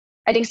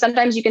I think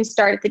sometimes you can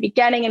start at the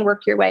beginning and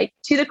work your way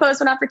to the close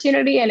win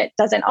opportunity, and it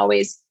doesn't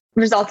always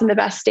result in the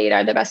best data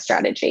or the best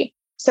strategy.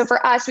 So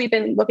for us, we've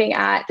been looking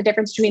at the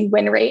difference between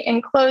win rate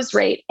and close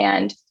rate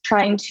and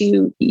trying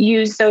to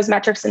use those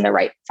metrics in the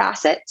right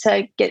facet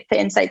to get the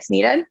insights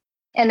needed.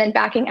 And then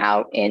backing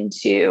out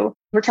into,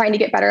 we're trying to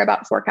get better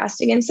about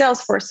forecasting in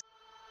Salesforce.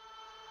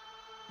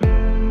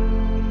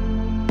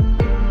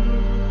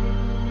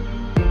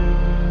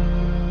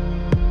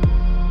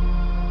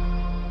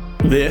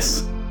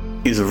 This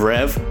is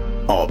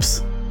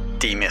RevOps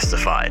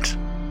Demystified,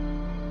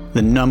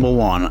 the number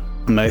one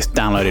most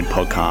downloaded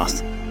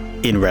podcast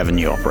in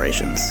revenue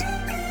operations.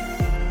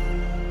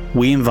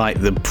 We invite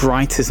the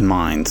brightest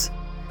minds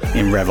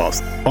in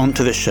RevOps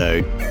onto the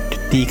show to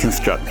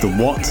deconstruct the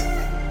what,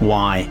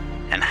 why,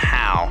 and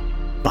how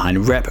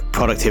behind rep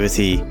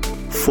productivity,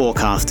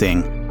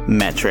 forecasting,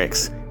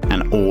 metrics,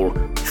 and all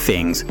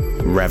things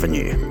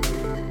revenue.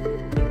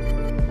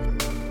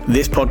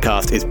 This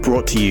podcast is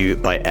brought to you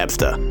by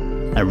Ebsta,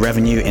 a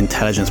revenue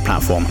intelligence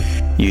platform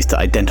used to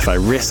identify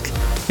risk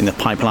in the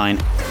pipeline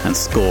and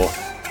score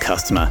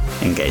customer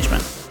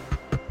engagement.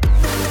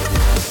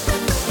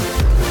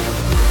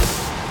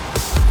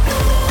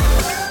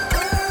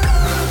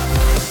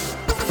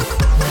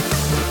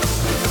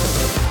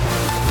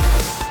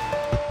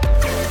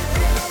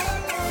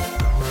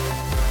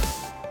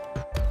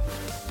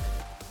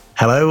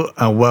 Hello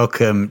and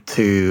welcome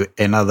to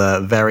another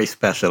very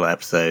special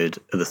episode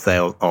of the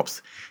Sales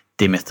Ops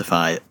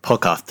Demystified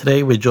podcast.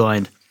 Today we're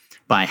joined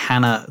by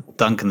Hannah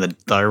Duncan, the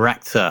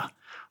Director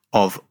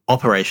of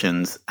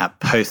Operations at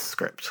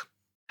Postscript.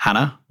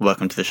 Hannah,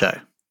 welcome to the show.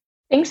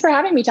 Thanks for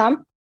having me,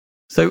 Tom.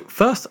 So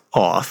first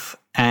off,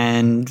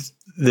 and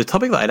the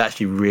topic that I'd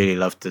actually really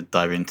love to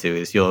dive into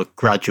is your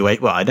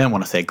I don't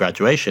want to say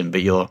graduation,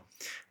 but your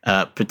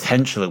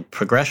potential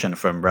progression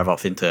from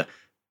RevOps into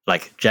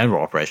like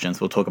general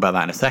operations. We'll talk about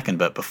that in a second.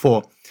 But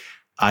before,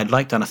 I'd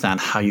like to understand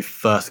how you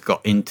first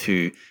got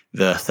into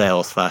the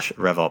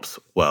sales/RevOps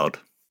world.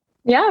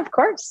 Yeah, of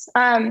course.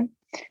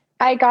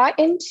 I got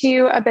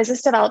into a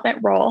business development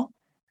role.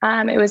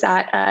 It was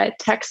at a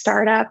tech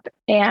startup,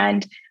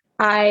 and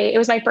it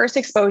was my first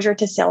exposure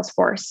to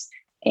Salesforce.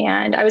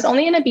 And I was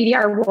only in a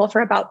BDR role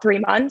for about 3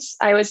 months.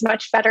 I was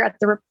much better at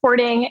the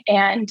reporting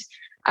and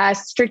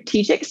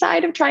strategic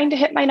side of trying to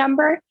hit my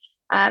number.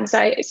 So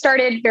I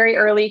started very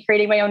early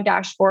creating my own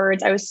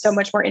dashboards. I was so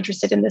much more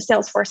interested in the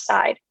Salesforce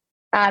side.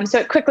 So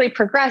it quickly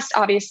progressed,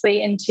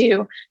 obviously,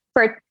 into,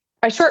 for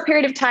a short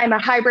period of time, a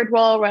hybrid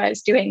role where I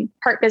was doing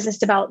part business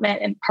development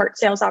and part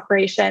sales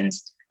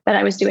operations. Then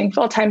I was doing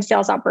full-time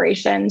sales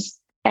operations.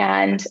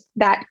 And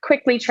that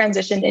quickly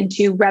transitioned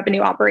into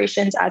revenue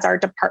operations as our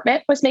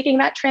department was making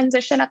that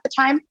transition at the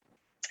time.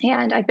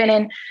 And I've been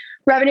in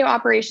revenue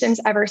operations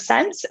ever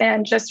since,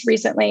 and just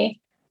recently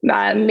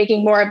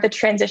making more of the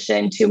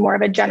transition to more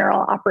of a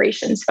general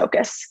operations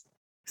focus.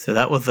 So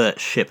that was at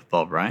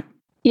ShipBob, right?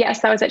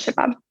 Yes, that was at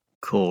ShipBob.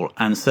 Cool.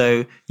 And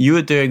so you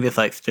were doing this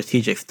like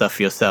strategic stuff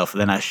for yourself.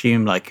 And then I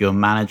assume like your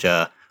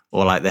manager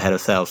or like the head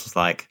of sales was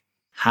like,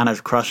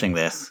 Hannah's crushing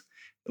this.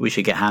 We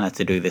should get Hannah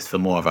to do this for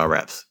more of our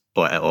reps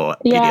or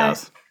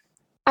BDRs.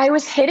 I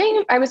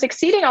was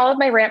exceeding all of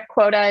my ramp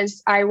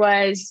quotas.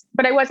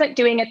 But I wasn't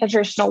doing it the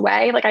traditional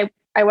way. Like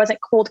I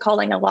wasn't cold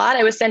calling a lot.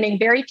 I was sending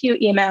very few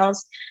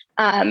emails.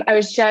 I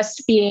was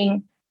just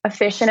being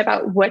efficient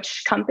about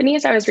which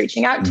companies I was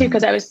reaching out to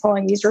because I was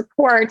pulling these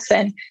reports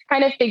and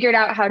kind of figured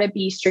out how to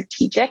be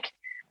strategic.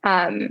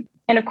 And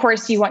of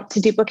course, you want to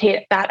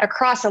duplicate that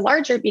across a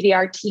larger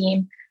BDR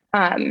team.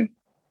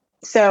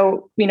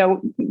 So,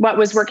 what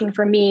was working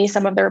for me,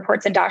 some of the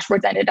reports and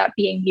dashboards ended up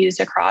being used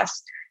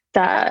across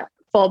the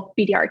full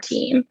BDR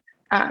team.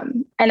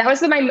 And that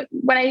was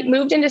when I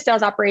moved into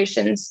sales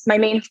operations, my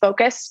main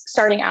focus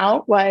starting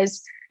out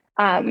was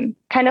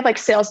kind of like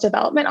sales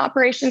development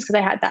operations because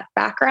I had that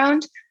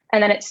background.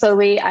 And then it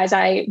slowly, as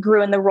I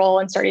grew in the role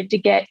and started to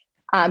get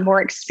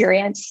more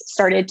experience,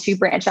 started to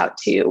branch out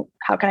to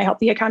how can I help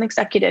the account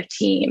executive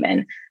team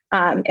and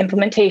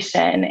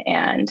implementation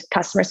and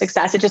customer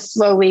success. It just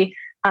slowly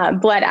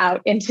bled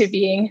out into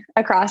being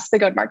across the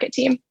go-to-market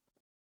team.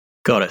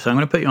 Got it. So I'm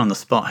going to put you on the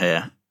spot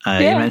here.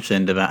 You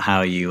mentioned about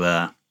how you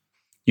were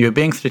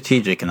being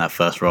strategic in that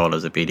first role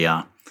as a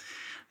BDR.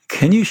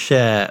 Can you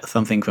share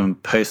something from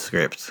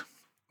Postscript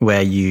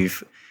where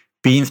you've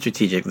been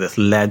strategic that's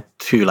led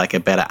to like a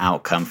better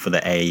outcome for the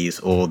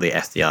AEs or the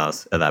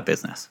SDRs of that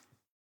business?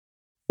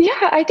 Yeah,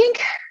 I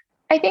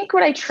think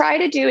what I try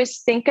to do is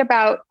think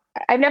about,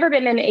 I've never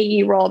been in an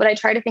AE role, but I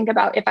try to think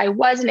about if I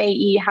was an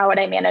AE, how would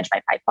I manage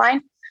my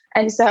pipeline?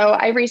 And so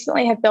I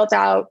recently have built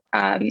out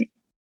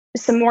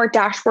some more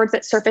dashboards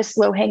that surface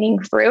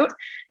low-hanging fruit.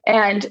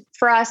 And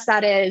for us,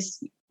 that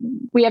is,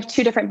 we have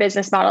two different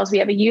business models. We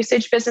have a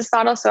usage business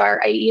model. So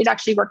our AEs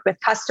actually work with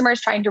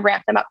customers, trying to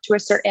ramp them up to a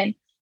certain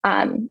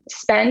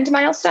spend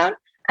milestone.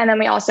 And then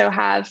we also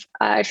have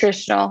a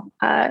traditional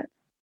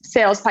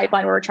sales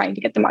pipeline where we're trying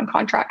to get them on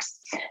contracts.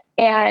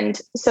 And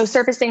so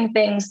surfacing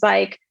things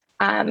like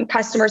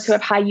customers who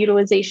have high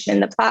utilization in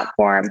the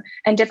platform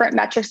and different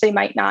metrics they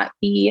might not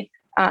be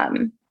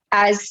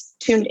as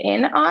tuned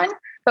in on,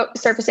 but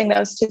surfacing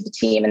those to the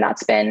team. And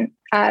that's been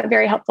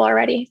very helpful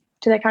already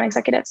to the account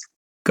executives.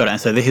 Got it.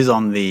 And so this is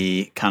on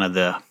the kind of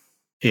the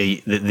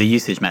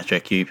usage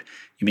metric. You've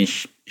been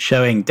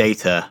showing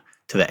data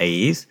to the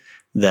AEs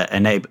that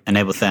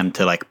enables them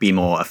to like be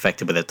more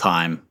effective with their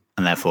time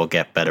and therefore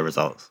get better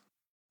results.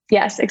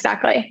 Yes,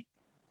 exactly.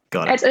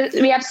 Got it.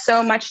 We have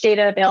so much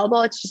data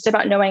available. It's just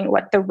about knowing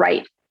what the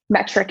right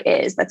metric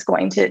is that's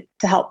going to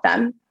help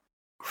them.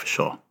 For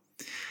sure.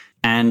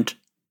 And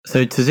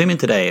so to zoom in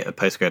today at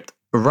Postscript,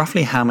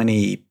 roughly how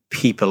many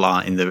people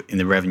are in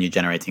the revenue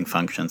generating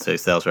function? So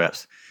sales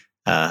reps,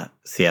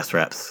 CS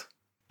reps,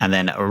 and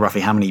then roughly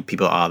how many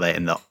people are there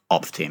in the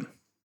ops team?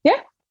 Yeah.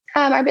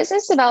 Our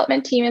business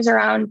development team is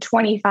around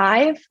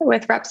 25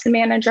 with reps and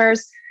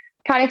managers,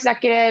 account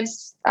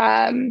executives.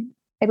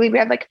 I believe we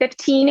have like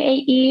 15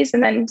 AEs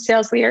and then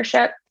sales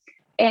leadership.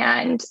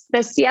 And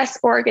the CS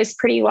org is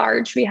pretty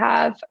large. We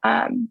have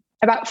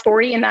about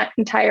 40 in that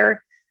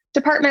entire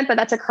department, but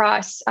that's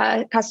across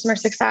customer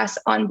success,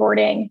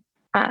 onboarding,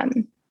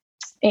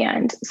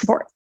 and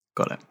support.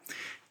 Got it.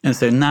 And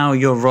so now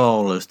your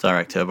role as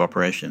director of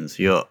operations,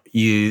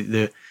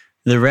 the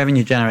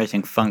revenue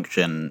generating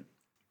function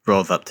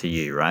rolls up to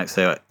you, right?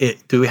 So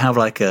do we have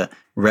like a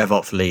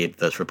RevOps lead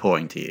that's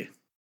reporting to you?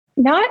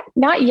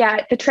 Not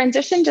yet. The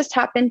transition just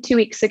happened 2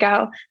 weeks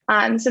ago.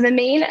 So the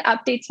main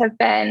updates have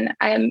been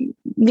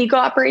legal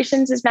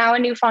operations is now a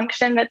new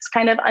function that's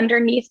kind of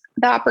underneath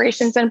the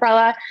operations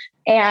umbrella,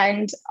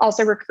 and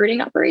also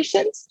recruiting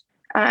operations.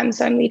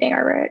 So I'm leading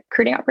our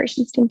recruiting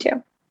operations team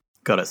too.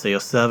 Got it. So you're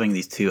serving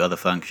these two other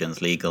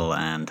functions, legal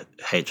and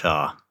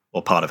HR,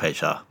 or part of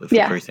HR with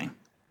recruiting.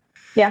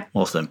 Yeah.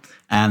 Awesome.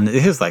 And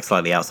this is like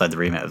slightly outside the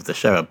remit of the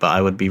show, but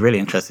I would be really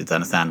interested to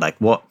understand like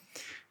what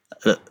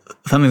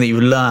something that you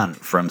learned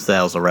from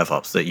sales or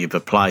RevOps that you've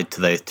applied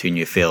to those two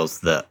new fields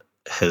that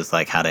has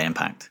like had an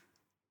impact.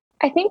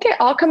 I think it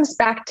all comes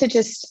back to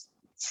just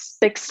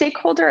like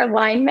stakeholder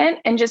alignment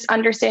and just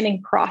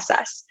understanding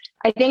process.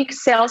 I think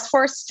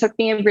Salesforce took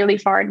me really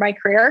far in my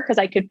career because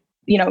I could,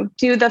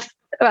 do the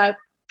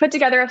put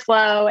together a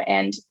flow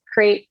and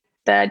create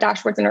the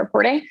dashboards and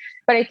reporting.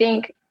 But I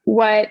think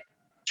what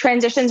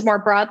transitions more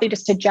broadly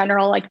just to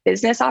general like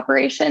business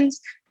operations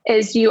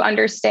is you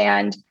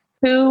understand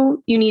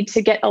who you need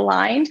to get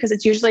aligned, because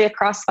it's usually a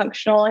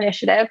cross-functional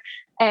initiative,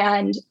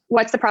 and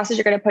what's the process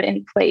you're going to put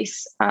in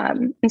place.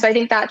 And so I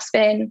think that's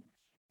been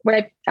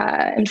what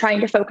I am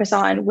trying to focus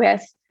on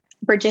with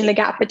bridging the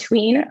gap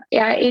between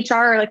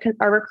HR, like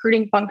our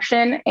recruiting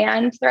function,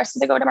 and the rest of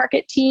the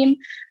go-to-market team.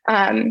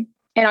 And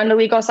on the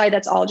legal side,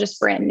 that's all just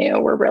brand new.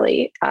 We're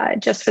really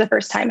just for the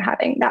first time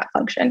having that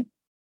function.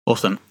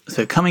 Awesome.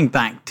 So coming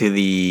back to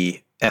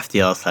the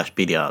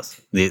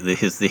FDRs/BDRs,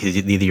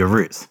 these are your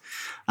roots.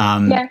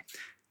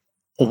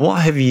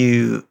 What have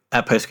you,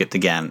 at Postscript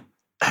again,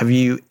 have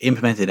you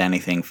implemented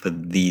anything for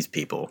these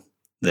people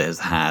that has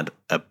had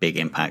a big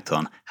impact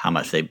on how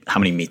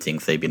many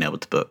meetings they've been able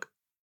to book?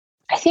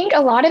 I think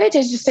a lot of it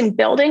is just in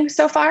building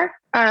so far.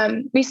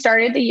 We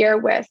started the year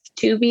with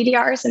 2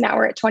 BDRs and now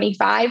we're at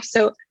 25.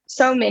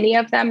 So many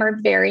of them are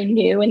very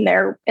new in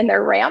their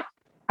ramp.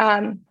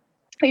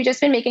 We've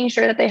just been making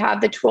sure that they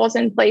have the tools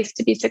in place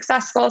to be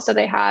successful. So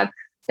they have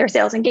their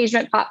sales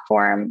engagement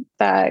platform,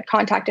 the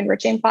contact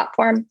enriching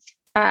platform.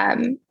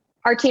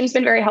 Our team's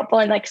been very helpful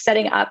in like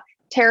setting up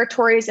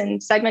territories and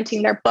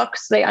segmenting their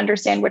books so they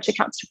understand which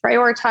accounts to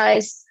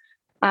prioritize.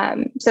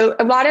 So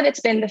a lot of it's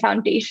been the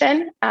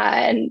foundation,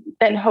 and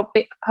then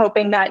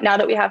hoping that now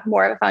that we have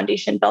more of a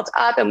foundation built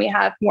up and we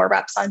have more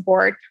reps on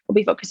board, we'll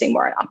be focusing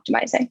more on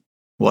optimizing.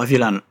 What have you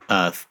learned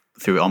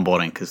through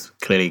onboarding? Because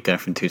clearly going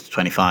from 2 to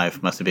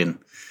 25 must have been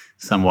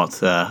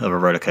somewhat of a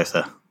roller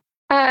coaster.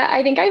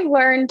 I think I've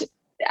learned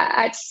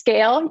at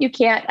scale, you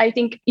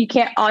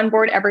can't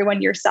onboard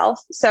everyone yourself.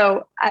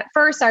 So at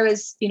first I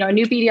was, a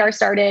new BDR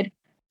started,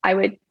 I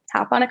would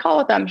hop on a call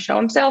with them, show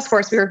them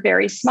Salesforce. We were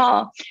very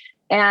small.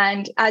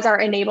 And as our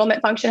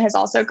enablement function has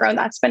also grown,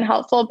 that's been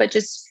helpful, but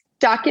just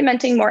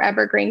documenting more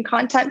evergreen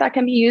content that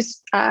can be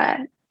used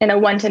in a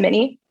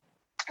one-to-many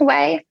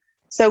way.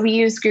 So we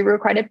use Guru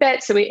quite a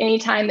bit. So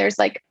anytime there's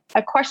like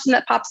a question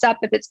that pops up,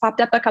 if it's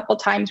popped up a couple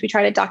of times, we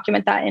try to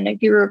document that in a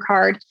Guru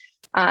card.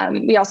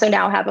 We also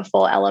now have a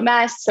full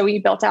LMS. So we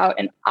built out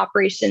an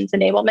operations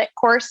enablement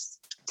course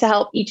to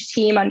help each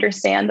team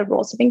understand the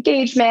rules of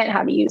engagement,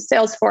 how to use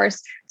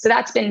Salesforce. So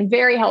that's been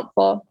very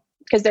helpful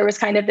because there was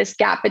kind of this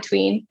gap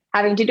between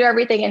having to do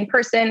everything in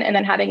person and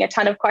then having a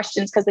ton of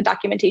questions because the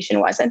documentation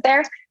wasn't there.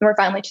 And we're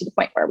finally to the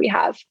point where we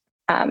have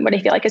what I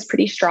feel like is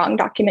pretty strong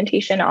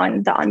documentation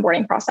on the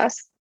onboarding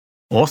process.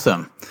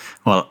 Awesome.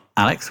 Well,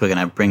 Alex, we're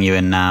going to bring you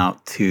in now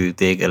to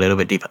dig a little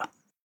bit deeper.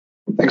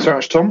 Thanks very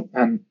much, Tom.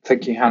 And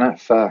thank you, Hannah,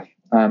 for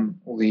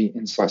all the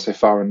insights so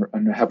far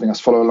and helping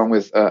us follow along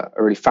with a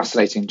really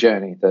fascinating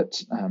journey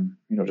that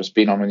you've not just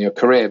been on in your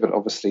career, but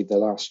obviously the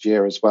last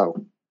year as well.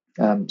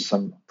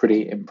 Some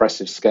pretty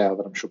impressive scale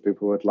that I'm sure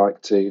people would like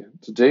to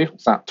do.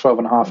 It's that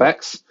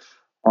 12.5x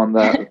on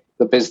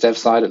the biz dev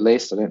side, at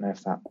least. I don't know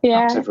if that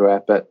happens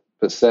everywhere, but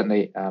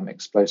certainly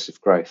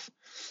explosive growth.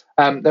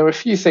 There were a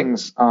few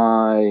things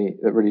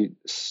that really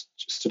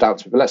stood out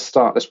to me, but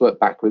let's work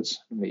backwards.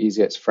 The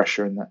easier, it's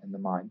fresher in the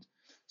mind.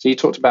 So you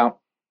talked about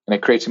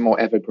creating more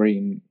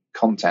evergreen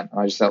content, and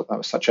I just felt that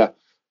was such a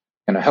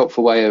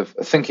helpful way of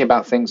thinking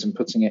about things and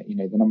putting it.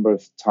 The number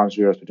of times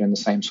we realize we're doing the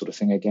same sort of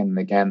thing again and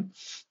again,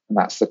 and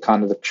that's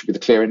should be the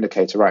clear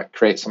indicator, right?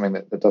 Create something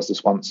that does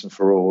this once and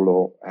for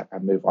all,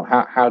 and move on.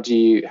 How have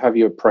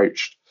you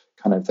approached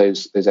kind of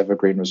those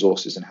evergreen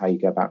resources and how you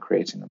go about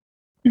creating them?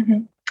 Mm-hmm.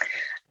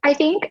 I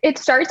think it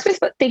starts with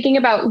thinking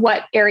about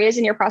what areas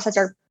in your process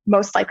are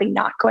most likely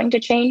not going to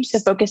change. So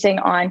focusing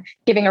on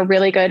giving a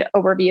really good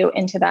overview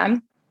into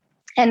them.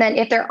 And then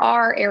if there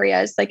are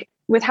areas, like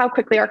with how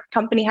quickly our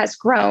company has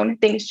grown,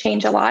 things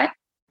change a lot.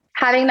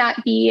 Having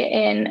that be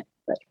in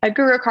a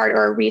Guru card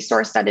or a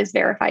resource that is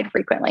verified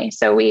frequently.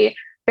 So we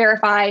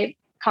verify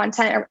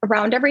content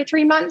around every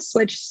 3 months,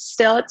 which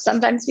still it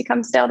sometimes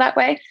becomes stale that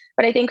way.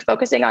 But I think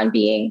focusing on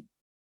being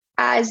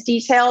as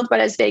detailed but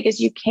as vague as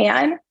you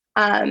can,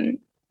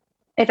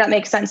 if that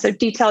makes sense. So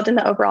detailed in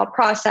the overall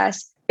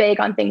process, vague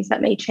on things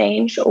that may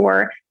change,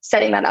 or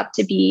setting that up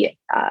to be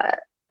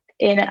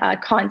in a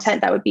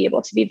content that would be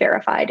able to be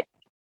verified.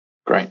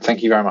 Great.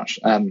 Thank you very much.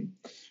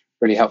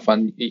 Really helpful.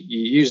 And you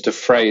used a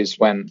phrase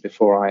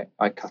before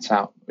I cut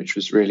out, which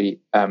was really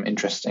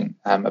interesting,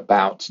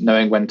 about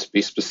knowing when to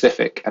be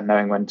specific and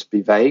knowing when to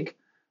be vague.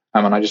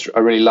 And I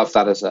really love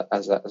that as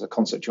a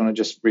concept. Do you want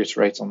to just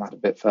reiterate on that a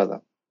bit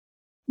further?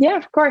 Yeah,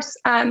 of course.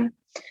 I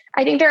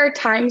think there are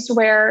times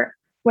where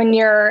when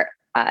you're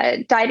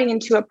diving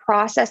into a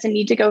process and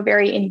need to go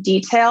very in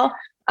detail,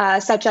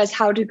 such as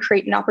how to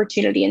create an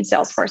opportunity in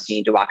Salesforce, you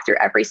need to walk through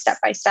every step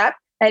by step.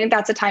 I think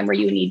that's a time where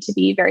you need to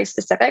be very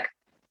specific.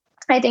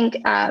 I think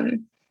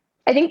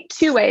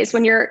two ways.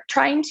 When you're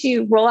trying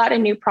to roll out a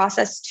new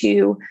process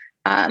to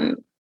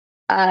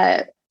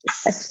a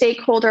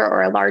stakeholder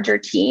or a larger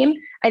team,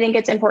 I think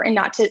it's important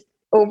not to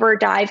over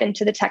dive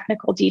into the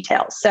technical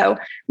details. So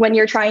when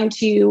you're trying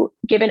to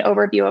give an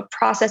overview of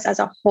process as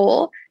a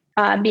whole,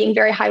 being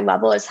very high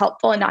level is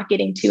helpful and not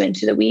getting too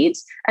into the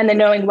weeds, and then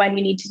knowing when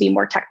you need to be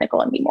more technical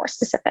and be more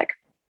specific.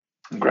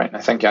 Great.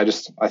 Thank you.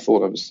 I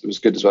thought it was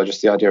good as well.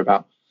 Just the idea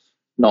about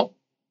not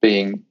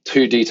being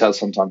too detailed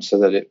sometimes so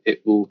that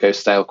it will go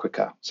stale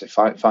quicker. So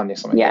finding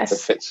something that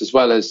fits, as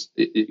well as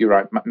you're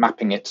right,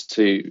 mapping it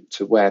to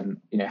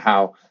when,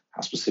 how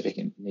specific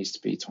it needs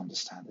to be to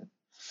understand it.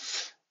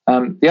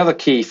 The other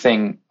key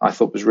thing I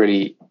thought was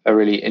really a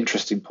really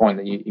interesting point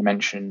that you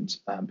mentioned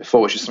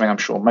before, which is something I'm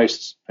sure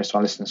most of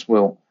our listeners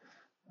will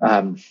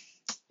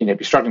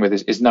be struggling with,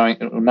 is knowing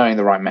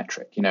the right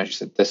metric. As you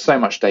said, there's so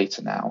much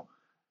data now.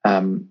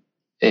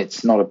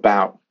 It's not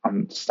about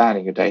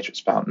understanding your data;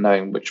 it's about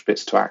knowing which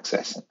bits to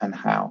access and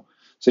how.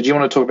 So, do you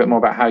want to talk a bit more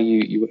about how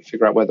you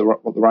figure out what the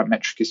right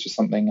metric is for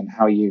something, and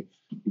how you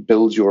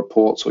build your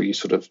reports, or you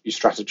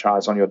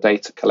strategize on your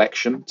data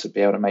collection to be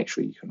able to make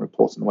sure you can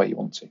report in the way you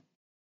want to?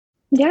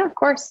 Yeah, of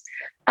course.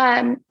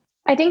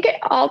 I think it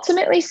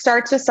ultimately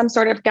starts with some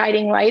sort of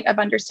guiding light of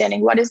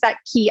understanding what is that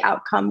key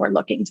outcome we're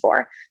looking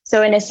for.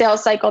 So in a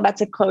sales cycle,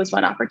 that's a close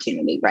won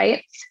opportunity,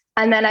 right?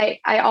 And then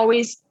I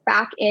always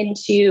back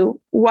into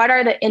what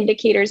are the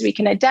indicators we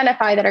can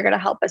identify that are going to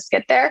help us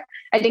get there.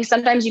 I think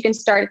sometimes you can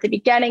start at the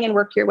beginning and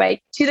work your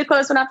way to the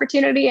close won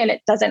opportunity, and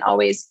it doesn't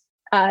always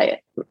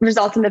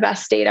result in the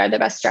best data or the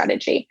best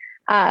strategy.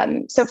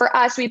 So for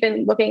us, we've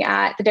been looking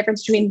at the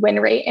difference between win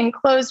rate and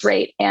close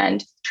rate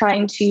and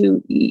trying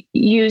to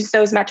use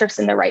those metrics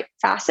in the right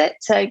facet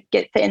to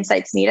get the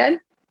insights needed.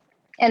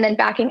 And then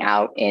backing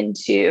out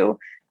into,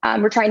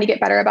 we're trying to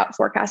get better about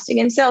forecasting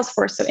in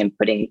Salesforce. So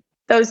inputting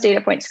those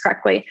data points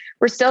correctly.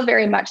 We're still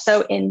very much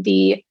so in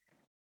the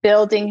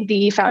building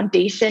the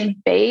foundation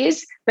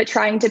phase, but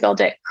trying to build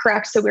it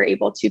correct so we're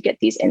able to get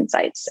these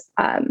insights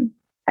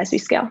as we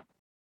scale.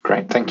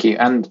 Great, thank you.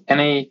 And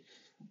any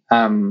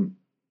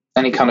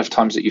kind of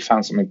times that you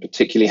found something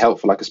particularly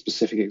helpful, like a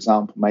specific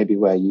example, maybe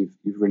where you've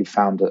really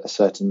found a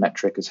certain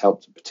metric has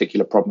helped a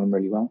particular problem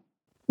really well?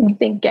 I'm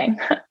thinking.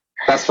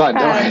 That's fine.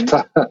 Don't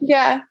worry.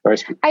 Yeah.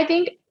 I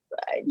think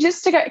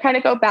just to kind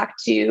of go back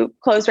to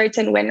close rates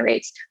and win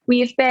rates,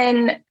 we've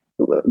been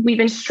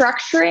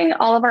structuring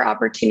all of our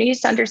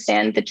opportunities to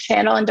understand the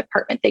channel and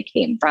department they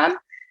came from.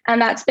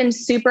 And that's been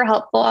super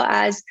helpful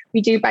as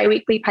we do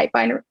biweekly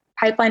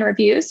pipeline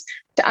reviews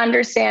to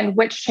understand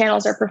which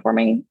channels are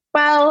performing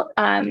well.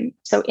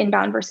 So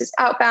inbound versus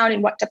outbound,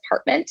 and what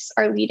departments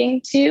are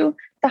leading to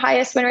the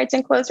highest win rates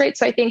and close rates.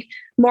 So I think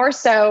more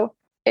so,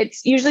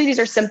 it's usually these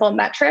are simple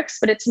metrics,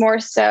 but it's more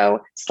so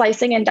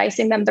slicing and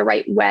dicing them the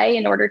right way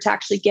in order to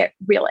actually get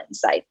real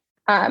insight.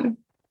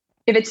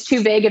 If it's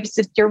too vague,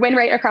 if your win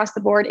rate across the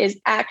board is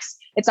X,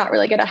 it's not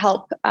really going to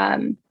help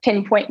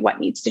pinpoint what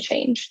needs to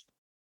change.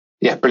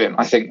 Yeah, brilliant.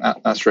 I think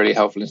that's really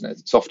helpful, isn't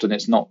it?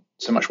 It's not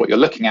so much what you're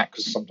looking at,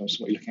 because sometimes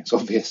what you're looking at is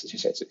obvious, as you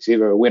say. It's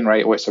either a win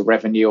rate or it's a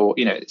revenue, or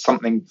it's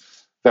something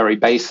very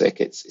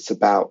basic. It's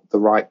about the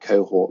right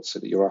cohort, so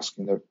that you're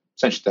asking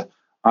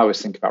I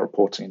always think about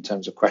reporting in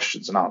terms of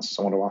questions and answers.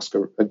 I want to ask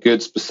a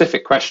good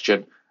specific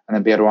question and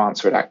then be able to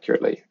answer it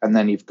accurately. And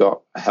then you've got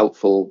a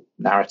helpful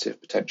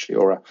narrative potentially,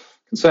 or a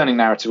concerning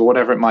narrative, or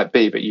whatever it might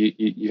be, but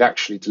you've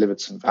actually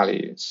delivered some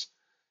value.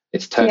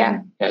 It's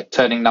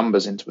turning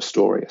numbers into a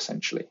story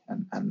essentially,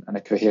 and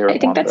a coherent. I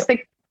think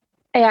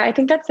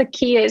that's the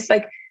key is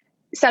like,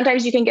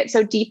 sometimes you can get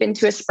so deep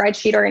into a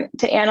spreadsheet or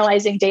to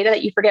analyzing data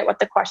that you forget what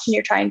the question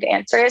you're trying to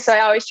answer is. So I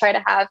always try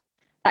to have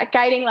that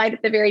guiding light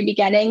at the very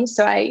beginning,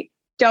 so I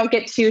don't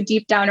get too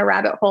deep down a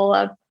rabbit hole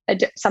of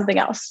something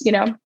else,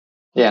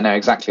 Yeah, no,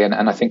 exactly. And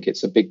I think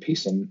it's a big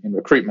piece in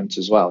recruitment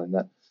as well, in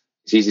that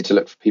it's easy to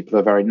look for people who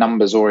are very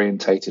numbers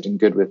orientated and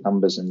good with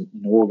numbers and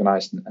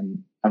organized.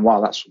 And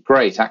while that's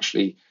great,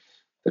 actually,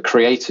 the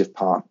creative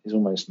part is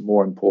almost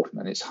more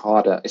important, and it's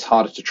harder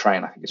to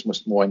train. I think it's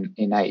much more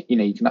innate.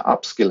 You can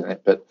upskill in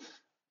it, but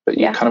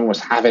you kind of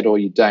almost have it or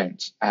you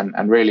don't.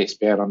 And really, it's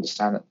being able to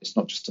understand that it's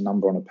not just a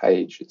number on a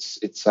page.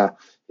 It's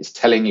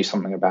telling you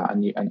something about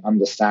and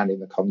understanding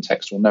the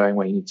context, or knowing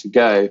where you need to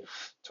go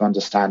to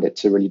understand it,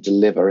 to really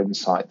deliver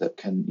insight that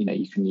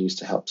you can use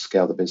to help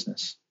scale the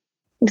business.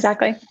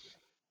 Exactly.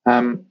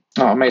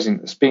 Amazing.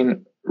 It's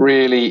been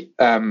really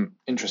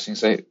interesting.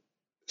 So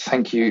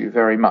thank you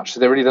very much. So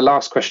the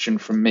last question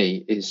from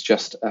me is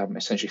just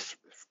essentially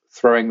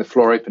throwing the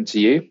floor open to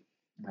you.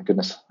 My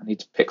goodness, I need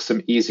to pick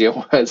some easier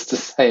words to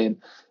say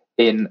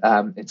in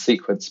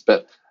sequence,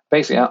 but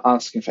basically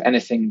asking for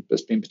anything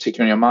that's been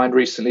particularly on your mind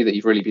recently that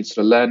you've really been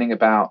sort of learning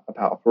about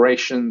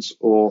operations,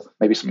 or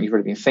maybe something you've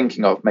really been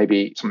thinking of,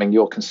 maybe something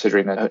you're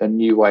considering a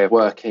new way of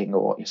working,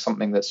 or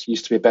something that's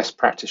used to be a best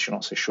practice you're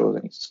not so sure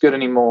that it's good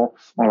anymore.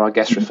 One of our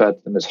guests referred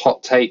to them as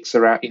hot takes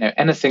around,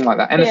 anything like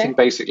that, anything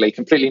basically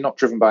completely not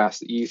driven by us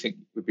that you think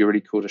would be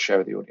really cool to share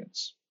with the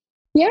audience.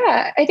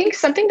 Yeah, I think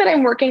something that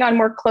I'm working on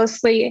more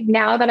closely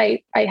now that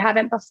I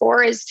haven't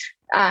before is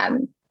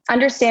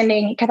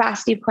understanding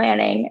capacity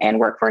planning and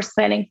workforce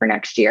planning for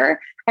next year.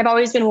 I've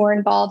always been more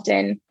involved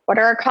in what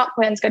are our comp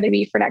plans going to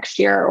be for next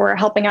year, or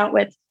helping out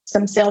with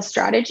some sales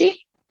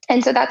strategy.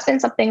 And so that's been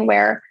something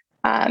where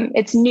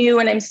it's new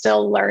and I'm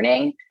still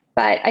learning.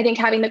 But I think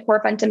having the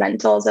core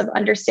fundamentals of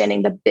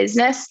understanding the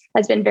business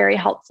has been very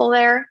helpful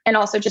there. And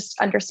also just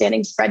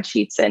understanding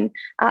spreadsheets and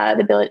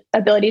the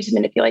ability to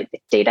manipulate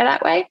data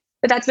that way.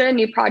 But that's been a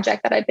new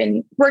project that I've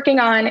been working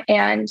on,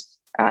 and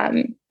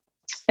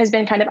has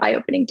been kind of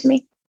eye-opening to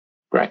me.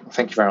 Great.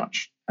 Thank you very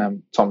much.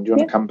 Tom, do you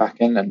want to come back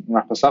in and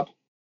wrap us up?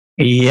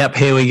 Yep,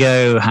 here we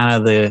go.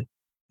 Hannah, the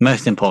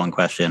most important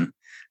question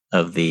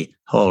of the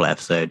whole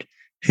episode.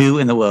 Who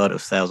in the world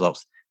of sales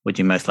ops would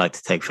you most like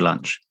to take for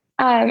lunch?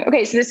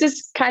 Okay, so this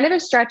is kind of a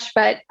stretch,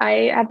 but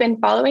I have been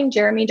following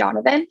Jeremy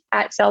Donovan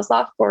at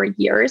SalesLoft for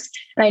years.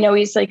 And I know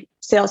he's like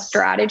sales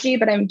strategy,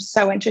 but I'm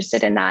so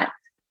interested in that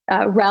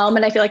realm.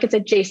 And I feel like it's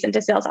adjacent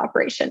to sales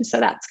operations. So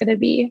that's going to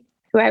be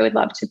who I would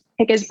love to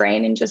pick his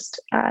brain and just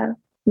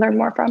learn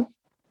more from.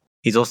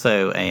 He's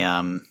also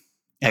a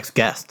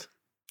ex-guest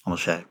on the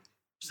show.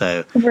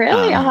 So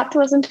really, I'll have to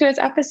listen to his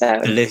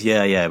episode.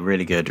 Yeah,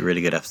 really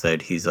good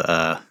episode. He's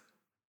and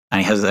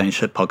he has his own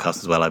podcast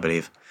as well, I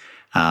believe.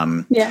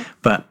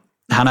 But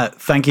Hannah,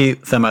 thank you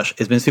so much.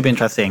 It's been super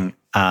interesting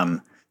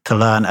to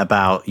learn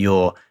about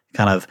your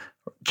kind of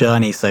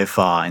journey so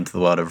far into the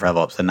world of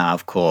RevOps, and now,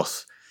 of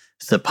course,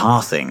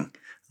 surpassing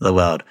the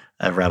world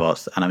of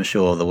RevOps. And I'm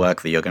sure the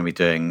work that you're going to be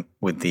doing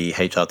with the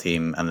HR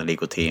team and the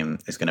legal team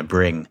is going to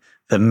bring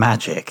the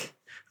magic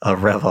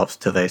of RevOps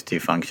to those two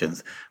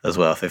functions as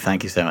well. So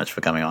thank you so much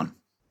for coming on.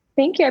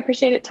 Thank you. I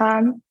appreciate it,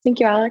 Tom. Thank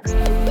you, Alex.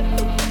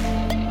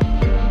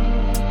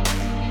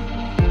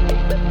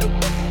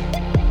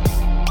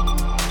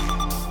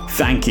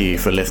 Thank you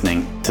for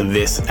listening to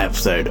this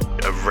episode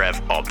of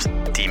RevOps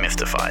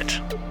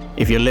Demystified.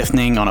 If you're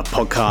listening on a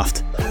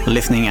podcast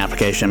listening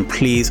application,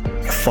 please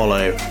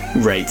follow,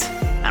 rate,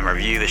 and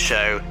review the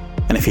show.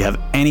 And if you have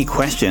any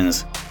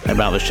questions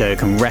about the show,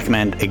 can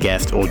recommend a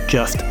guest, or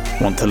just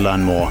want to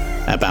learn more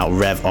about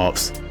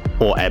RevOps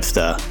or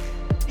Ebsta,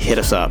 hit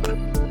us up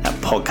at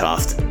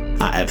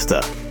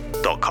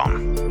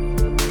podcast@ebsta.com.